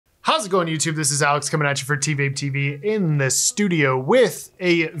How's it going, YouTube? This is Alex coming at you for TVape TV in the studio with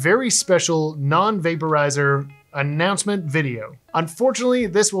a very special non-vaporizer announcement video. Unfortunately,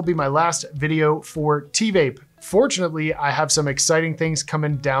 this will be my last video for TVape. Fortunately, I have some exciting things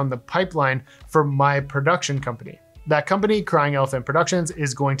coming down the pipeline for my production company. That company, Crying Elephant Productions,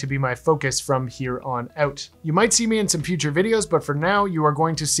 is going to be my focus from here on out. You might see me in some future videos, but for now, you are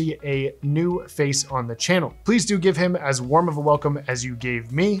going to see a new face on the channel. Please do give him as warm of a welcome as you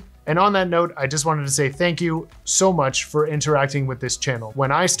gave me. And on that note, I just wanted to say thank you so much for interacting with this channel.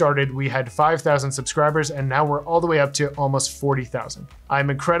 When I started, we had 5,000 subscribers, and now we're all the way up to almost 40,000.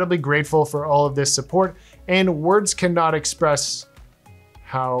 I'm incredibly grateful for all of this support, and words cannot express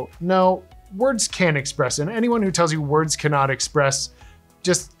how, no, words can express, and anyone who tells you words cannot express,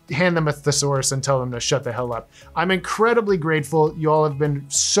 just hand them a thesaurus and tell them to shut the hell up. I'm incredibly grateful. You all have been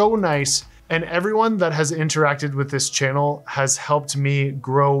so nice, and everyone that has interacted with this channel has helped me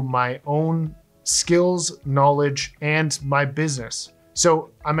grow my own skills, knowledge, and my business. So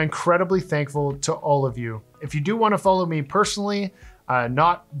I'm incredibly thankful to all of you. If you do want to follow me personally,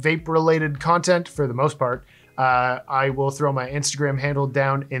 not vape-related content for the most part, I will throw my Instagram handle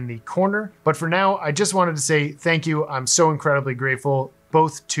down in the corner. But for now, I just wanted to say thank you. I'm so incredibly grateful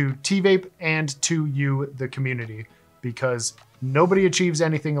both to TVape and to you, the community, because nobody achieves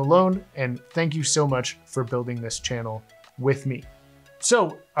anything alone. And thank you so much for building this channel with me.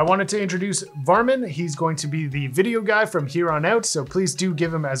 So I wanted to introduce Varman. He's going to be the video guy from here on out. So please do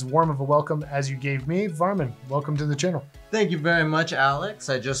give him as warm of a welcome as you gave me. Varman, welcome to the channel. Thank you very much, Alex.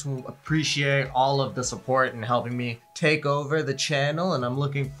 I just appreciate all of the support and helping me take over the channel, and I'm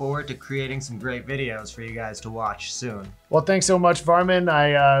looking forward to creating some great videos for you guys to watch soon. Well, thanks so much, Varman.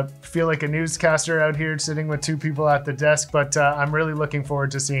 I feel like a newscaster out here sitting with two people at the desk, but I'm really looking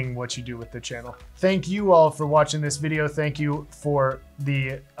forward to seeing what you do with the channel. Thank you all for watching this video. Thank you for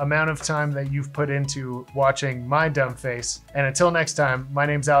the amount of time that you've put into watching my dumb face. And until next time, my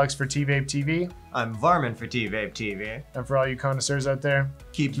name's Alex for TVape TV. I'm Varman for TVape TV. And for all you connoisseurs out there,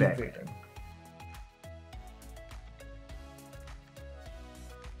 keep vaping.